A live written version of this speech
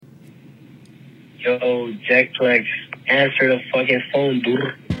Yo, Jack Flex, answer the fucking phone, dude.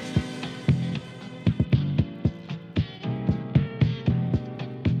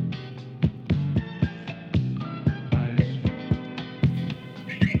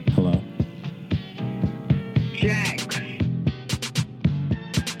 Hello. Jack.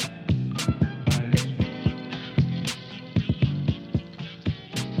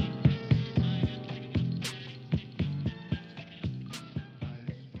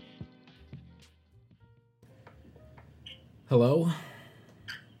 Hello?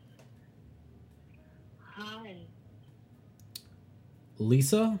 Hi.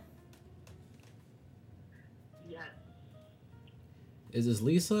 Lisa? Yes. Is this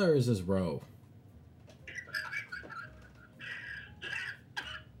Lisa or is this Ro?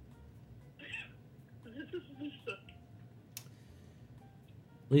 This is Lisa.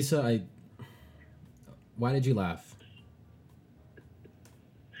 Lisa, why did you laugh?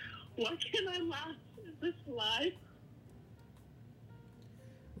 Why can't I laugh? Is this live?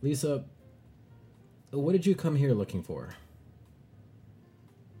 Lisa, what did you come here looking for?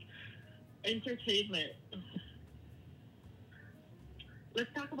 Entertainment. Let's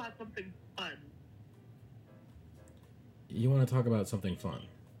talk about something fun. You want to talk about something fun?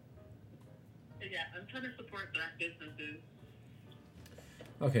 Yeah, I'm trying to support black businesses.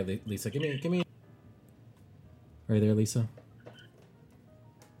 Okay, Lisa, give me. Are you there, Lisa?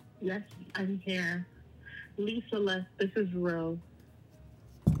 Yes, I'm here. Lisa left. This is Ro.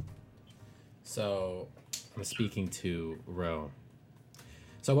 So, I'm speaking to Ro.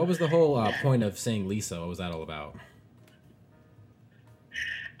 So, what was the whole point of saying Lisa? What was that all about?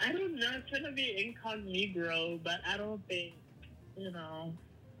 I don't know. I'm trying to be incognito, but I don't think,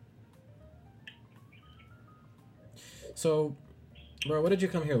 So, Ro, what did you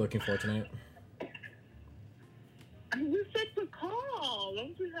come here looking for tonight? You said to call.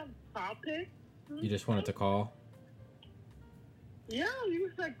 Don't you have topics? You just wanted to call? Yeah, you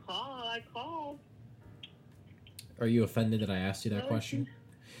said call. I called. Are you offended that I asked you that question?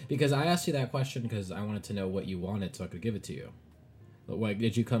 Because I asked you that question because I wanted to know what you wanted so I could give it to you. Like,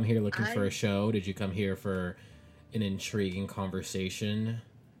 did you come here looking for a show? Did you come here for an intriguing conversation?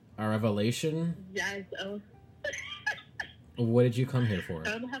 A revelation? Yes. What did you come here for?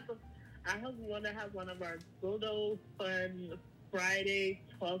 I want to have one of our good old fun Friday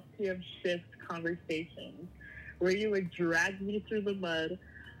 12 p.m. shift conversations where you would drag me through the mud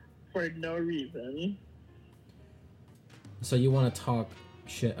for no reason. So you want to talk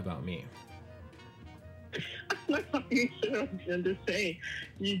shit about me? I'm not talking shit. I'm just saying,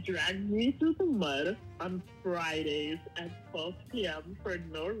 you drag me through the mud on Fridays at 12 p.m. for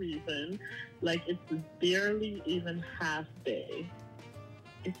no reason, like it's barely even half day.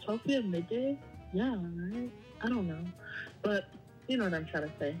 Is 12 p.m. midday? Yeah, right? I don't know. But you know what I'm trying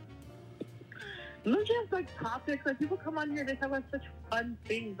to say. Don't you have like topics? Like people come on here, they talk about such fun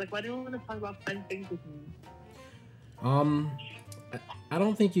things. Like why do you want to talk about fun things with me? I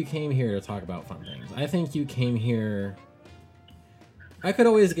don't think you came here to talk about fun things. I think you came here... I could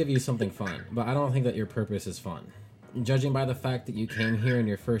always give you something fun, but I don't think that your purpose is fun. Judging by the fact that you came here and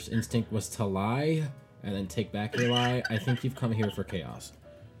your first instinct was to lie and then take back your lie, I think you've come here for chaos.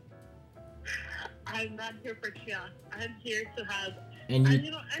 I'm not here for chaos. I'm here to have... And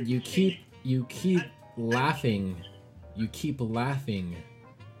you keep laughing. You keep laughing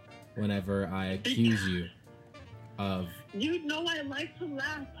whenever I accuse you of... You know I like to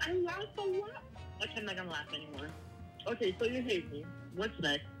laugh. I laugh a lot. Okay, I'm not gonna laugh anymore. Okay, so you hate me. What's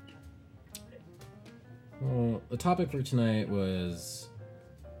next? Well, the topic for tonight was...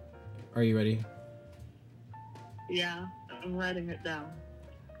 Are you ready? Yeah, I'm writing it down.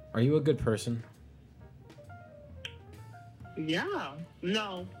 Are you a good person? Yeah.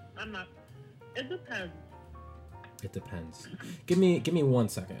 No, I'm not. It depends. It depends. Give me 1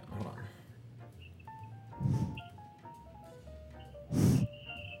 second. Hold on.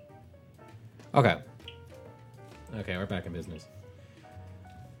 Okay, we're back in business.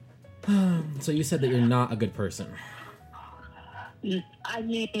 So you said that you're not a good person. I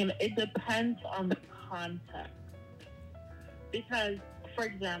mean, it depends on the context. Because, for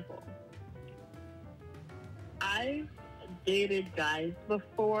example, I've dated guys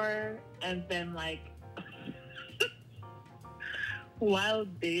before and then, like, while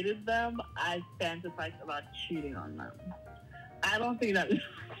dating them, I fantasized about cheating on them. I don't think that is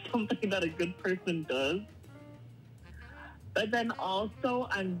something that a good person does. But then also,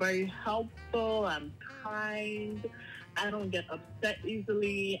 I'm very helpful, I'm kind, I don't get upset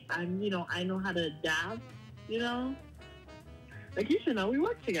easily, I know how to adapt, Like, you should know, we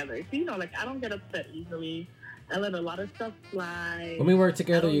work together. So, like, I don't get upset easily. I let a lot of stuff fly. When we worked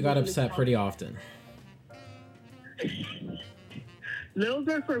together, I you got don't upset usually pretty often. Those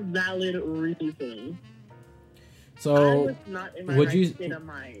are for valid reasons. I So, was not in my would right you state of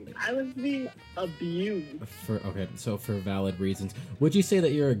mind. I was being abused. for valid reasons, would you say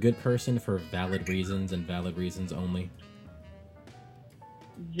that you're a good person for valid reasons and valid reasons only?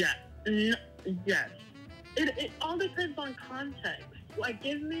 Yes. Yes. It all depends on context. Like,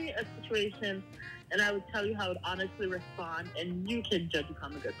 give me a situation, and I would tell you how I would honestly respond, and you can judge if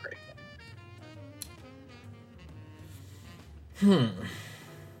I'm a good person.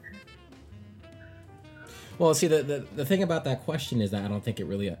 Well, see, the thing about that question is that I don't think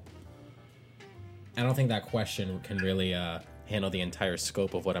that question can really handle the entire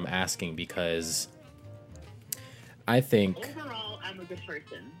scope of what I'm asking, because I think... Overall, I'm a good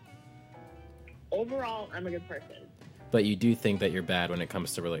person. Overall, I'm a good person. But you do think that you're bad when it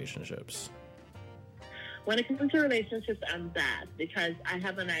comes to relationships. When it comes to relationships, I'm bad because I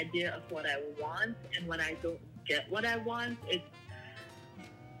have an idea of what I want, and when I don't get what I want, it's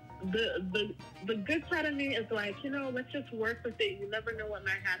the good side of me is like, let's just work with it. You never know what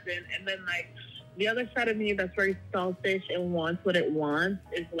might happen. And then like the other side of me that's very selfish and wants what it wants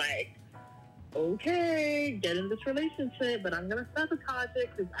is like, okay, get in this relationship, but I'm gonna sabotage it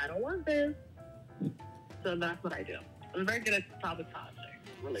because I don't want this. So that's what I do. I'm very good at sabotaging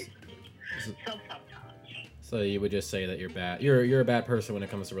relationships. Self-sabotage. So you would just say that you're bad. You're a bad person when it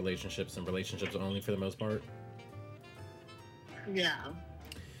comes to relationships, and relationships only for the most part? Yeah.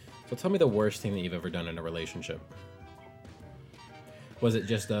 So tell me the worst thing that you've ever done in a relationship. Was it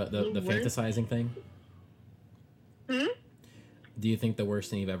just the fantasizing thing? Do you think the worst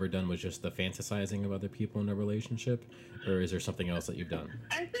thing you've ever done was just the fantasizing of other people in a relationship? Or is there something else that you've done?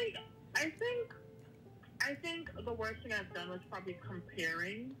 I think the worst thing I've done was probably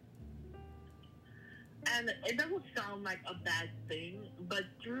comparing. And it doesn't sound like a bad thing, but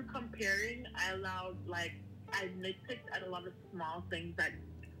through comparing, I nitpicked at a lot of small things that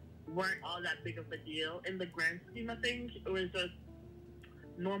weren't all that big of a deal. In the grand scheme of things, it was just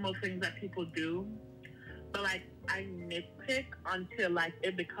normal things that people do. But like, I nitpick until like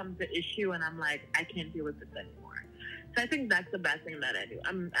it becomes an issue, and I'm like, I can't deal with this anymore. So I think that's the bad thing that I do.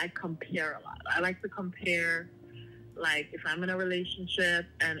 I compare a lot. I like to compare, like if I'm in a relationship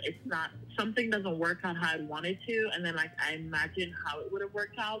and it's not, something doesn't work out how I want it to, and then like I imagine how it would have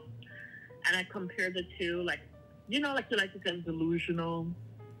worked out, and I compare the two. Like, like you like to get delusional.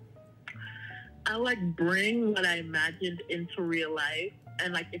 I like bring what I imagined into real life,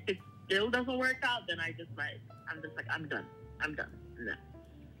 and like if it still doesn't work out, then I'm done. No.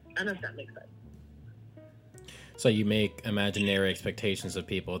 I don't know if that makes sense. So you make imaginary expectations of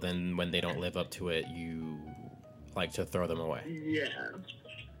people, then when they don't live up to it, you like to throw them away. Yeah.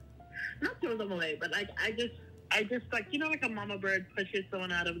 Not throw them away, but like I just like, like a mama bird pushes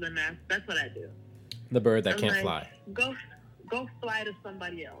someone out of the nest. That's what I do. The bird that I'm can't like, fly. Go fly to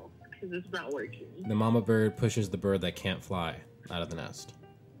somebody else because it's not working. The mama bird pushes the bird that can't fly out of the nest.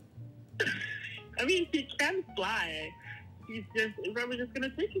 I mean, he can fly. It's probably just going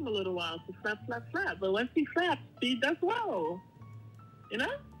to take him a little while to flap. But once he flaps, he does well.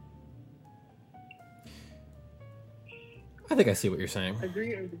 I think I see what you're saying.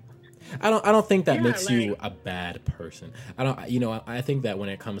 Agree. I don't think that makes like, you a bad person. I think that when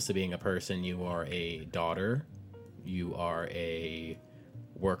it comes to being a person, you are a daughter, you are a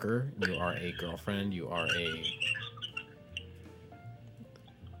worker, you are a girlfriend, you are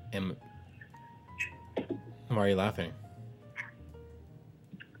why are you laughing?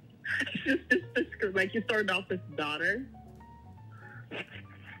 Like you started off as daughter.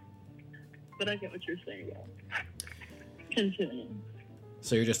 But I get what you're saying. Continue.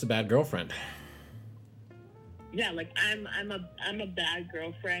 So you're just a bad girlfriend. Yeah, like I'm a bad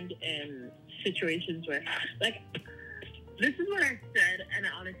girlfriend in situations where, like, this is what I said, and I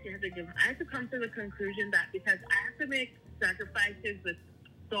honestly had to come to the conclusion that because I have to make sacrifices with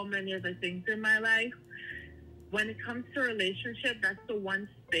so many other things in my life, when it comes to relationship, that's the one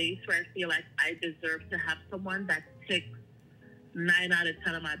space where I feel like I deserve to have someone that ticks 9 out of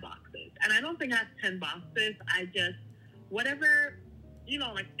 10 of my boxes. And I don't think I have 10 boxes. I just, whatever,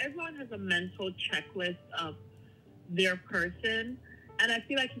 like everyone has a mental checklist of their person. And I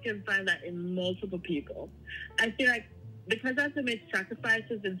feel like you can find that in multiple people. I feel like because I have to make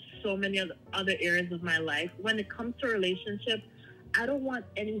sacrifices in so many other areas of my life, when it comes to a relationship, I don't want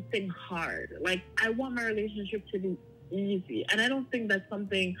anything hard. Like, I want my relationship to be easy. And I don't think that's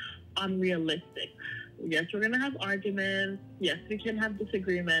something unrealistic. Yes, we're going to have arguments. Yes, we can have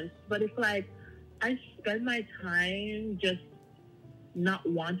disagreements. But it's like, I spend my time just not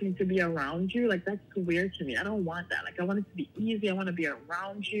wanting to be around you. Like, that's weird to me. I don't want that. Like, I want it to be easy. I want to be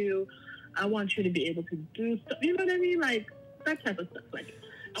around you. I want you to be able to do stuff. You know what I mean? Like, that type of stuff. Like,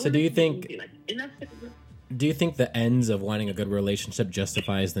 So do you think... easy. Like, enough to... Do you think the ends of wanting a good relationship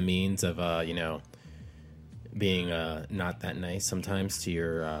justifies the means of, being not that nice sometimes to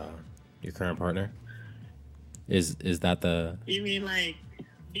your current partner? Is that the... You mean like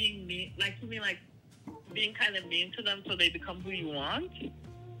being mean? Like, you mean like being kind of mean to them so they become who you want?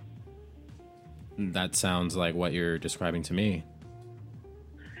 That sounds like what you're describing to me.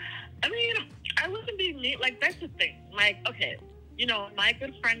 I mean, I wasn't being mean. Like, that's the thing. Like, okay, my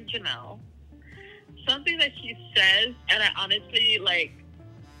good friend Janelle, something that she says, and I honestly, like,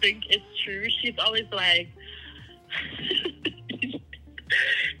 think it's true. She's always like,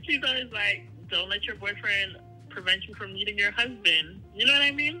 don't let your boyfriend prevent you from meeting your husband. You know what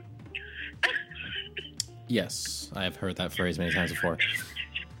I mean? Yes, I've heard that phrase many times before.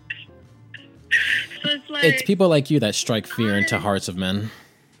 So it's like... It's people like you that strike fear into hearts of men.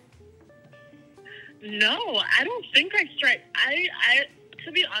 No, I don't think I strike... I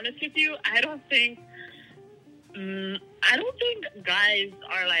to be honest with you, I don't think guys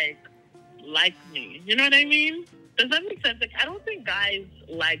are like me. You know what I mean? Does that make sense? Like, I don't think guys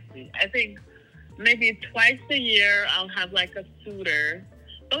like me. I think maybe twice a year I'll have like a suitor.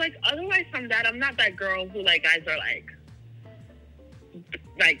 But like, otherwise from that, I'm not that girl who like guys are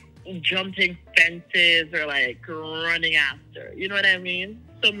like jumping fences or like running after. You know what I mean?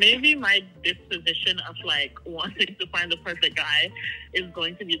 So maybe my disposition of like wanting to find the perfect guy is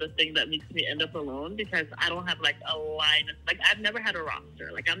going to be the thing that makes me end up alone, because I don't have like a line of, like, I've never had a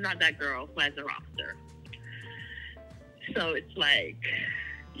roster. Like, I'm not that girl who has a roster. So it's like,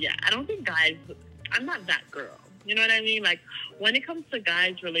 yeah, I don't think guys, I'm not that girl. You know what I mean? Like, when it comes to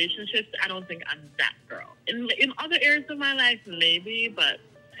guys' relationships, I don't think I'm that girl. In other areas of my life, maybe, but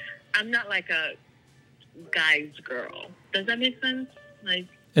I'm not like a guy's girl. Does that make sense? Like,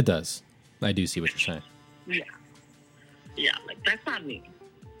 it does. I do see what you're saying. Yeah, like, that's not me.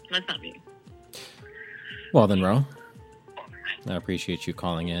 That's not me. Well then, Ro, I appreciate you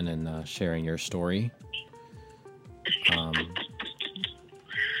calling in and sharing your story.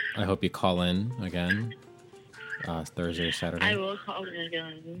 I hope you call in again Thursday or Saturday. I will call in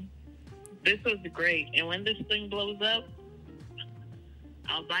again. This was great, and when this thing blows up,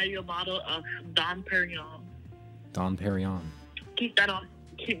 I'll buy you a bottle of Dom Perignon. Dom Perignon. Keep that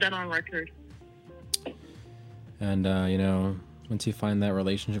on record. And once you find that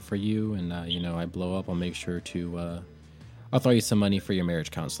relationship for you, and I blow up, I'll make sure to I'll throw you some money for your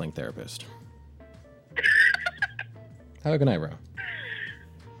marriage counseling therapist. Have a good night, bro.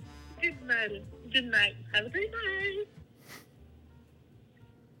 Good night. Good night. Have a great night.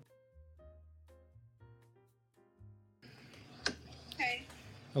 Hey.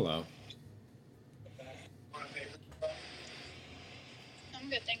 Hello. I'm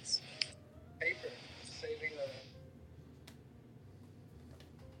good, thanks. Paper. Saving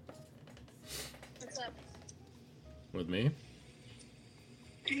What's up? With me?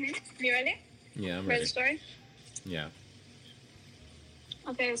 Mm-hmm. You ready? Yeah, I'm For ready. the story? Yeah.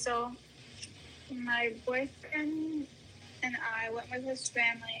 Okay, so my boyfriend and I went with his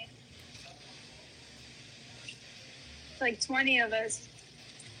family. Like 20 of us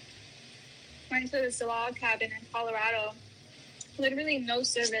went to this log cabin in Colorado. Literally no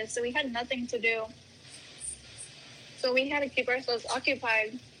service, so we had nothing to do. So we had to keep ourselves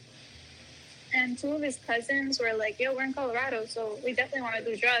occupied. And two of his cousins were like, yo, we're in Colorado, so we definitely want to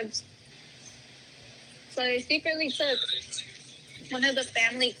do drugs. So they secretly took one of the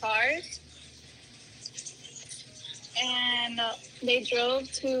family cars and they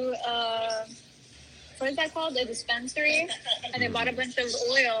drove to, what is that called? A dispensary. And they bought a bunch of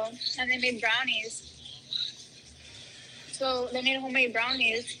oil and they made brownies. So they made homemade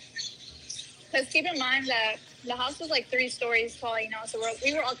brownies. Because keep in mind that the house was like 3 stories tall, so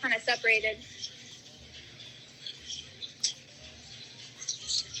we were all kind of separated.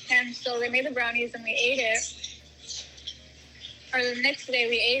 And so they made the brownies and we ate it. Or the next day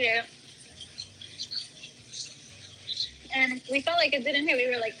we ate it. And we felt like it didn't hit. We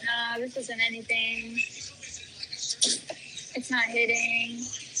were like, nah, this isn't anything. It's not hitting.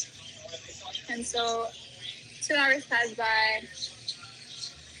 And so 2 hours passed by.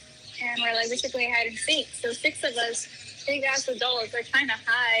 And we're like, we should play hide and seek. So 6 of us, big ass adults, are trying to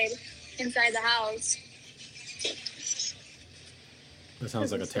hide inside the house. That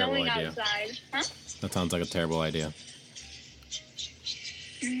sounds like a terrible idea. Outside. Huh? That sounds like a terrible idea.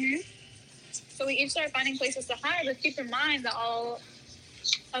 Mm-hmm. So we each started finding places to hide, but keep in mind that all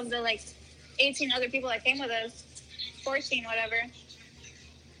of the 18 other people that came with us, 14, whatever,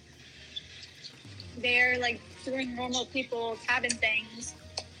 they're like doing normal people cabin things.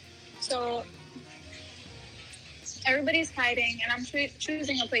 So everybody's hiding, and I'm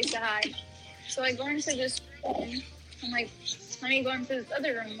choosing a place to hide. So I go into this room. I'm like, let me go into this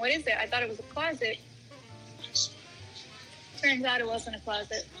other room. What is it? I thought it was a closet. Turns out it wasn't a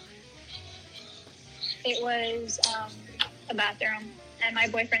closet. It was a bathroom, and my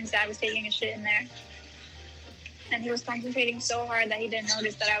boyfriend's dad was taking a shit in there. And he was concentrating so hard that he didn't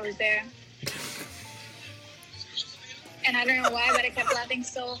notice that I was there. And I don't know why, but I kept laughing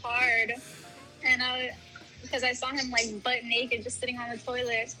so hard. And because I saw him like butt naked just sitting on the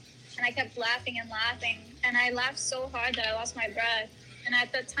toilet. And I kept laughing and laughing. And I laughed so hard that I lost my breath. And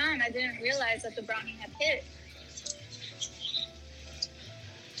at the time, I didn't realize that the brownie had hit.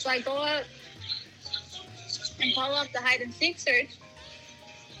 So I go up and follow up the hide and seek search.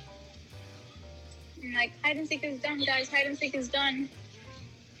 And like, hide and seek is done, guys. Hide and seek is done.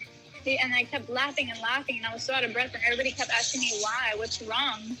 And I kept laughing and laughing, and I was so out of breath. And everybody kept asking me why. What's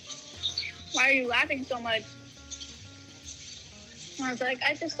wrong? Why are you laughing so much? And I was like,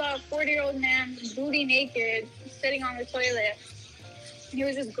 I just saw a 40-year-old man, booty naked, sitting on the toilet. He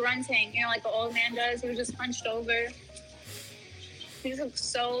was just grunting, you know, like an old man does. He was just hunched over. He just looked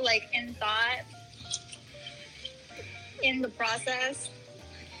so, like, in thought, in the process.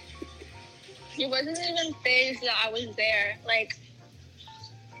 He wasn't even fazed that I was there. Like,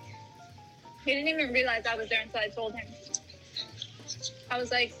 he didn't even realize I was there until I told him. I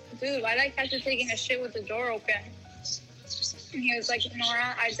was like, dude, why did I catch you taking a shit with the door open? And he was like,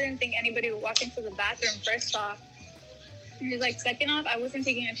 Nora, I didn't think anybody would walk into the bathroom, first off. And he was like, second off, I wasn't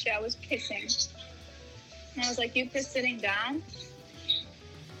taking a shit, I was pissing. And I was like, you pissed sitting down?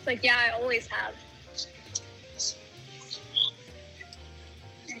 It's like, yeah, I always have.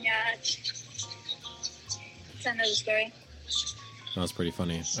 And yeah, it's the end of the story. That was pretty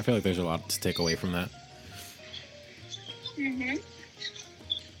funny. I feel like there's a lot to take away from that. Mm-hmm.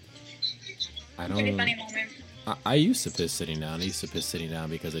 Pretty funny moment. I used to piss sitting down. I used to piss sitting down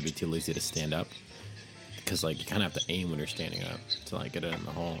because I'd be too lazy to stand up. Because, like, you kind of have to aim when you're standing up to, like, get it in the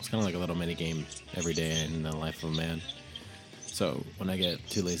hole. It's kind of like a little mini game every day in the life of a man. So when I get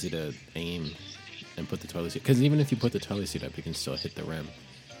too lazy to aim and put the toilet seat, because even if you put the toilet seat up, you can still hit the rim.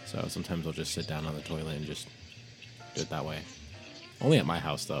 So sometimes I'll just sit down on the toilet and just do it that way. Only at my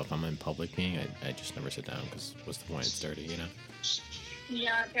house, though. If I'm in public peeing, I just never sit down because what's the point? It's dirty, you know?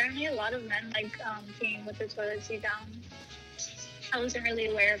 Yeah, apparently a lot of men like peeing with the toilet seat down. I wasn't really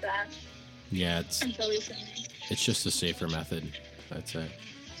aware of that. Yeah, it's until recently. It's just a safer method, that's it.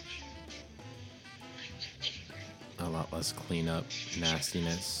 A lot less cleanup,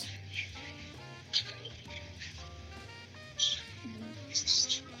 nastiness.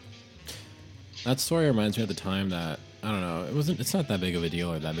 That story reminds me of the time that, I don't know, it's not that big of a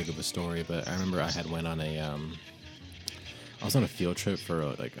deal or that big of a story, but I remember I had went on I was on a field trip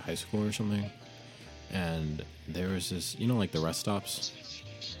for like high school or something, and there was this, you know, like the rest stops?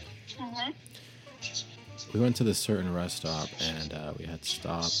 Uh-huh. We went to this certain rest stop, and we had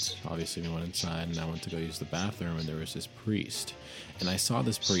stopped. Obviously, we went inside, and I went to go use the bathroom, and there was this priest. And I saw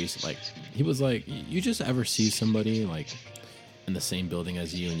this priest, like, he was like, you just ever see somebody, like, in the same building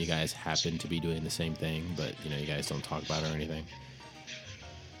as you, and you guys happen to be doing the same thing, but, you know, you guys don't talk about it or anything?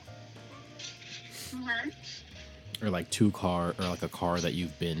 Uh-huh. Or like a car that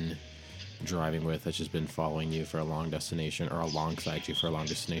you've been driving with that's just been following you for a long destination, or alongside you for a long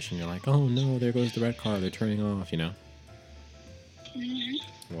destination. You're like, oh no, there goes the red car, they're turning off, you know?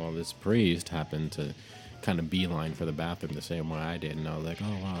 Mm-hmm. Well, this priest happened to kind of beeline for the bathroom the same way I did, and I was like,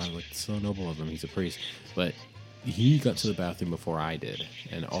 oh wow, it's so noble of him, he's a priest. But he got to the bathroom before I did,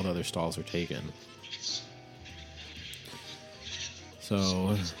 and all the other stalls were taken.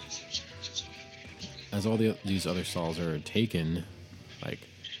 So as all these other stalls are taken, like,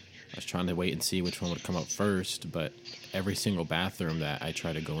 I was trying to wait and see which one would come up first, but every single bathroom that I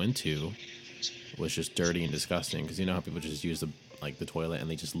tried to go into was just dirty and disgusting. Because you know how people just use the toilet and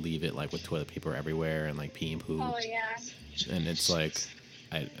they just leave it like with toilet paper everywhere and like pee and poo. Oh yeah. And it's like,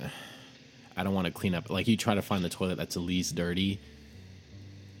 I don't want to clean up. Like, you try to find the toilet that's the least dirty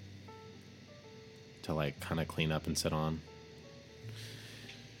to like kind of clean up and sit on.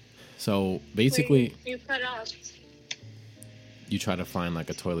 So basically, you cut off. You try to find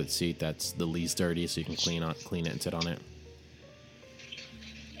like a toilet seat that's the least dirty, so you can clean it and sit on it.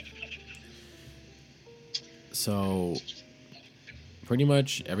 So pretty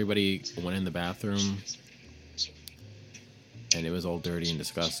much everybody went in the bathroom, and it was all dirty and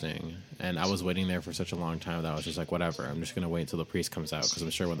disgusting. And I was waiting there for such a long time that I was just like, whatever. I'm just gonna wait until the priest comes out, because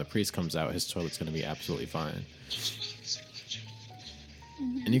I'm sure when the priest comes out, his toilet's gonna be absolutely fine.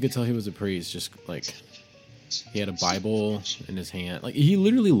 And you could tell he was a priest, just like he had a Bible in his hand. Like he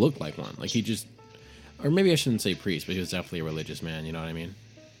literally looked like one. Like he just, or maybe I shouldn't say priest, but he was definitely a religious man. You know what I mean?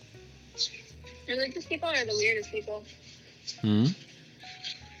 Religious people are the weirdest people.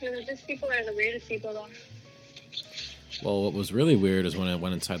 Religious people are the weirdest people, though. Well, what was really weird is when I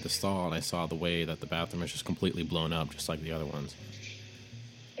went inside the stall and I saw the way that the bathroom is just completely blown up, just like the other ones.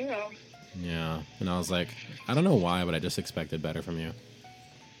 Ew. Yeah, and I was like, I don't know why, but I just expected better from you.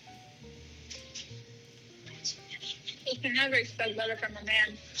 You can never expect better from a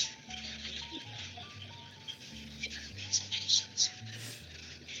man.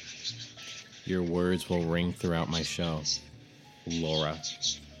 Your words will ring throughout my show, Laura.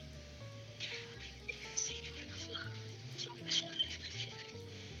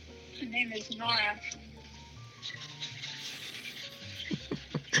 Her name is Nora.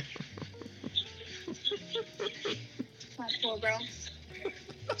 That's cool, bro.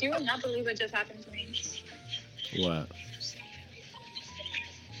 You would not believe what just happened to me. What?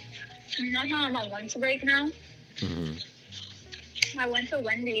 You know how I'm on lunch break now? I went to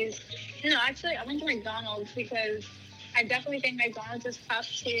Wendy's. No, actually, I went to McDonald's because I definitely think McDonald's is top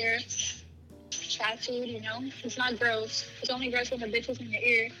tier fast food, you know? It's not gross. It's only gross when the bitch is in your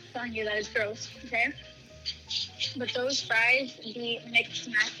ear telling you that it's gross, okay? But those fries be mixed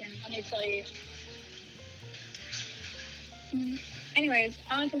smacking, let me tell you. Anyways,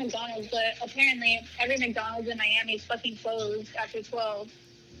 I went to McDonald's, but apparently every McDonald's in Miami is fucking closed after 12.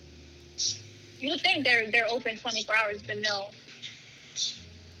 You would think they're open 24 hours, but no.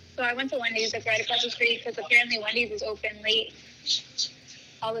 So I went to Wendy's, like right across the street, because apparently Wendy's is open late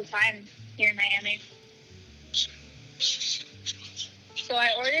all the time here in Miami. So I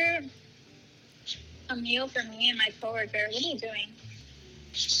ordered a meal for me and my coworker. What are you doing?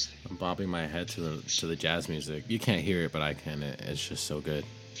 I'm bobbing my head to the jazz music. You can't hear it, but I can. It's just so good.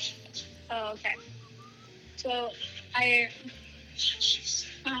 Oh, okay. So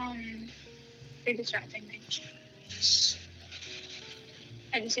you're distracting me.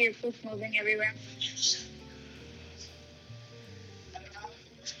 I just see your poop moving everywhere.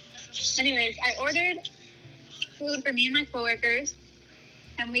 Anyways, I ordered food for me and my coworkers,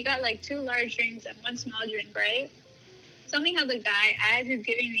 and we got like 2 large drinks and 1 small drink, right? Something how the guy, as he's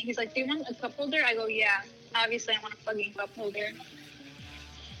giving me, he's like, "Do you want a cup holder?" I go, "Yeah, obviously I want a fucking cup holder."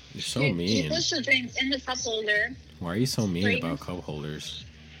 You're so He mean. puts the drinks in the cup holder. Why are you so mean Right. about cup holders?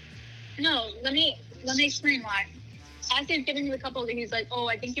 No, let me explain why. As he's giving me the cup holder, he's like, "Oh,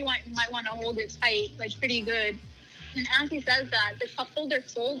 I think you might want to hold it tight, like pretty good." And as he says that, the cup holder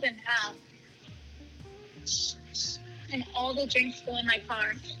folds in half, and all the drinks go in my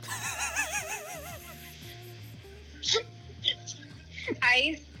car.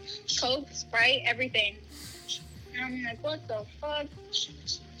 Ice, Coke, Sprite, everything. And I'm like, "What the fuck?"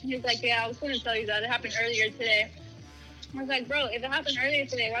 He's like, "Yeah, I was going to tell you that. It happened earlier today." I was like, "Bro, if it happened earlier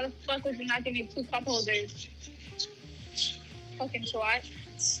today, why the fuck would you not give me 2 cup holders?" Fucking twat.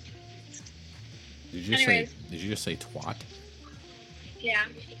 Did you just say twat? Yeah.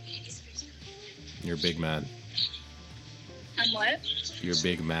 You're big mad. I'm what? You're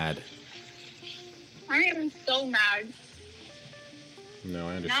big mad. I am so mad. No,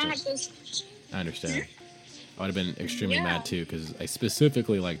 I Now I have understand. to... I understand. I would have been extremely Yeah. mad too, because I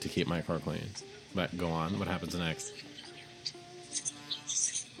specifically like to keep my car clean. But go on. What happens next?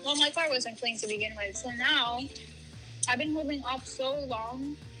 Well, my car wasn't clean to begin with, so now I've been holding off so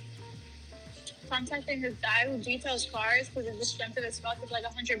long contacting this guy who details cars because it's expensive as fuck. It's like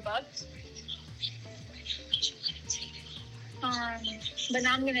 $100. But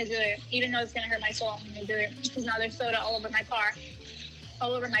now I'm gonna do it, even though it's gonna hurt my soul. I'm gonna do it because now there's soda all over my car,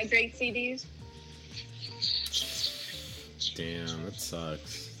 all over my Drake CDs. Damn, that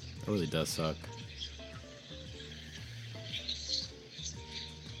sucks. That really does suck.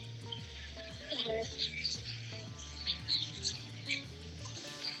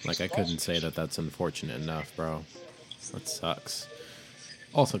 Like, I couldn't say that that's unfortunate enough, bro. That sucks.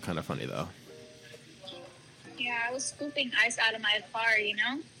 Also kind of funny, though. Yeah, I was scooping ice out of my car, you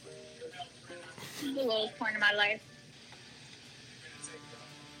know? The lowest point of my life.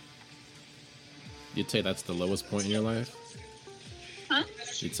 You'd say that's the lowest point in your life? Huh?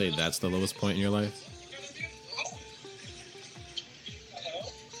 You'd say that's the lowest point in your life?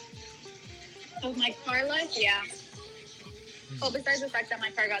 Of my car life? Yeah. Well, besides the fact that my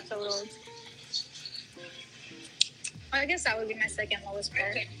car got totaled. I guess that would be my second lowest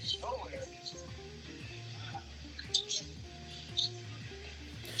part.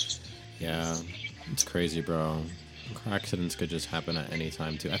 Yeah, it's crazy, bro. Car accidents could just happen at any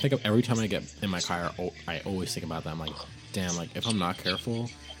time, too. I think every time I get in my car, I always think about that. I'm like, damn, like, if I'm not careful,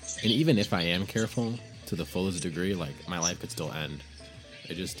 and even if I am careful to the fullest degree, like, my life could still end.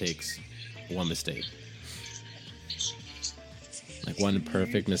 It just takes one mistake. Like, one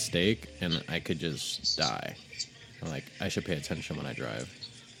perfect mistake, and I could just die. Like, I should pay attention when I drive.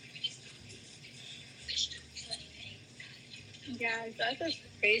 Yeah, that's just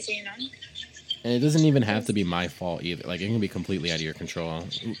crazy, you know? And it doesn't even have to be my fault either. Like, it can be completely out of your control.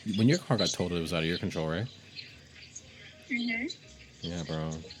 When your car got totaled, it was out of your control, right? Mm-hmm. Yeah, bro.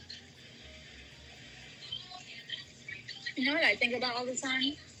 You know what I think about all the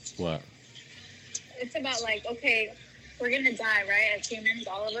time? What? It's about, like, okay, we're going to die, right, as humans,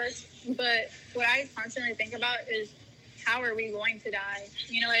 all of us. But what I constantly think about is, how are we going to die?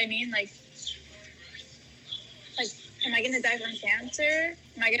 You know what I mean? Like am I going to die from cancer?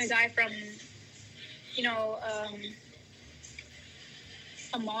 Am I going to die from, you know,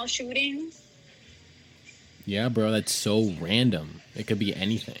 a mall shooting? Yeah, bro, that's so random. It could be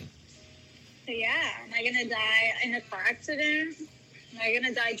anything. Yeah. Am I going to die in a car accident? Am I going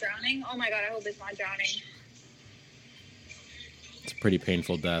to die drowning? Oh my God, I hope it's not drowning. It's a pretty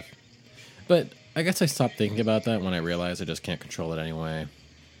painful death. But I guess I stopped thinking about that when I realized I just can't control it anyway.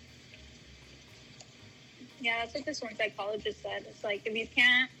 Yeah, that's what this one psychologist said. It's like, if you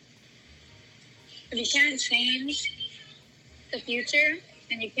can't change the future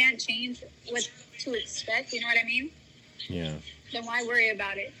and you can't change what to expect, you know what I mean? Yeah. Then why worry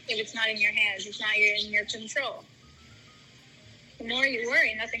about it if it's not in your hands? It's not in your control. The more you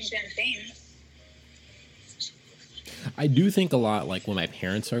worry, nothing's going to change. I do think a lot, like, when my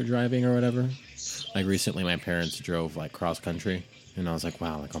parents are driving or whatever. Like, recently my parents drove, like, cross-country. And I was like,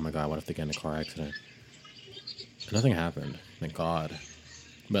 wow, like, oh my God, what if they get in a car accident? And nothing happened. Thank God.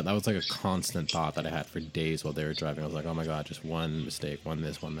 But that was, like, a constant thought that I had for days while they were driving. I was like, oh my God, just one mistake, one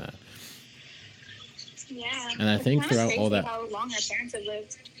this, one that. Yeah. And I think throughout all that... how long our parents have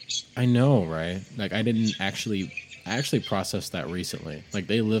lived. I know, right? Like, I didn't actually... I actually processed that recently. Like,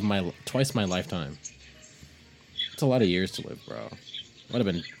 they lived twice my lifetime. It's a lot of years to live, bro. Would have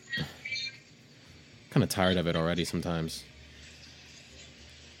been kind of tired of it already sometimes.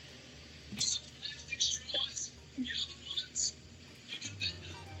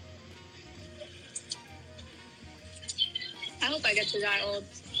 I hope I get to die old.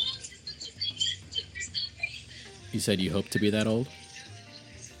 You said you hope to be that old?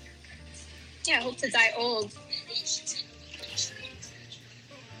 Yeah, I hope to die old.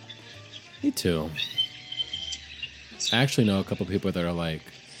 Me too. I actually know a couple people that are like,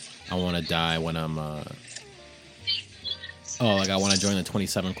 I want to die when I'm, I want to join the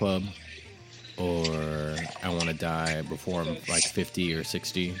 27 Club, or I want to die before I'm like 50 or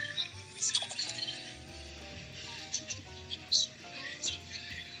 60.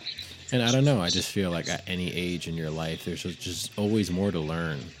 And I don't know, I just feel like at any age in your life, there's just always more to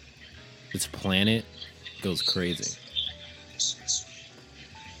learn. This planet goes crazy.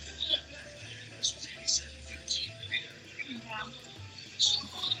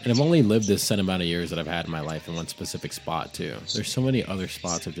 And I've only lived this set amount of years that I've had in my life in one specific spot, too. There's so many other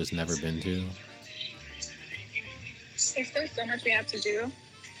spots I've just never been to. There's still so much we have to do.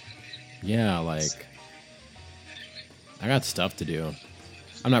 Yeah, like, I got stuff to do.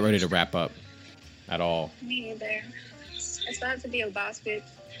 I'm not ready to wrap up at all. Me either. I still have to be a boss bitch.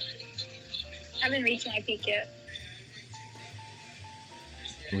 I haven't reached my peak yet.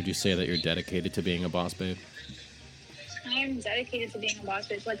 Would you say that you're dedicated to being a boss, babe? I am dedicated to being a boss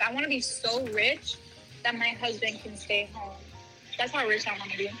bitch. Like, I want to be so rich that my husband can stay home. That's how rich I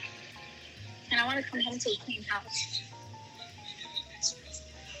want to be. And I want to come home to a clean house.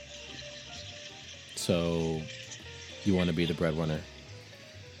 So, you want to be the breadwinner?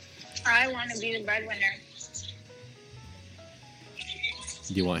 I want to be the breadwinner.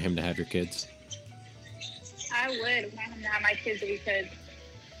 Do you want him to have your kids? I would want him to have my kids if he could.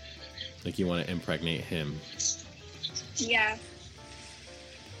 Like, you want to impregnate him? Yeah.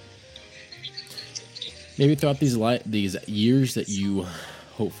 Maybe throughout these years that you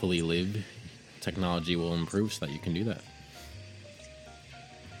hopefully live, technology will improve so that you can do that.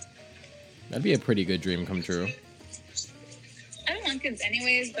 That'd be a pretty good dream come true. I don't want kids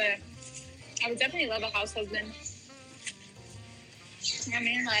anyways, but I would definitely love a house husband. You know what I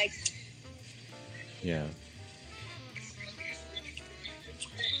mean? Like... Yeah.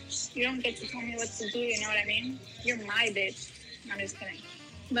 You don't get to tell me what to do, you know what I mean? You're my bitch. I'm just kidding.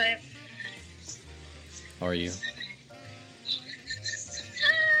 But... Are you?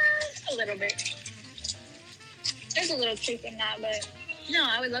 A little bit. There's a little truth in that, but... No,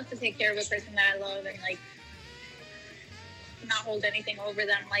 I would love to take care of a person that I love and, like, not hold anything over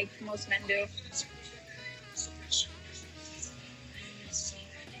them like most men do.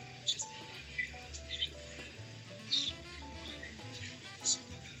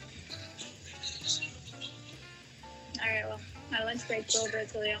 lunch break's over,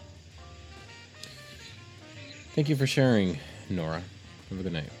 Tulio. Thank you for sharing, Nora. Have a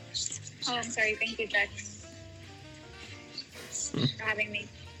good night. Oh, I'm sorry. Thank you, Jack, for having me.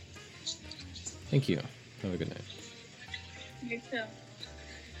 Thank you. Have a good night. You too.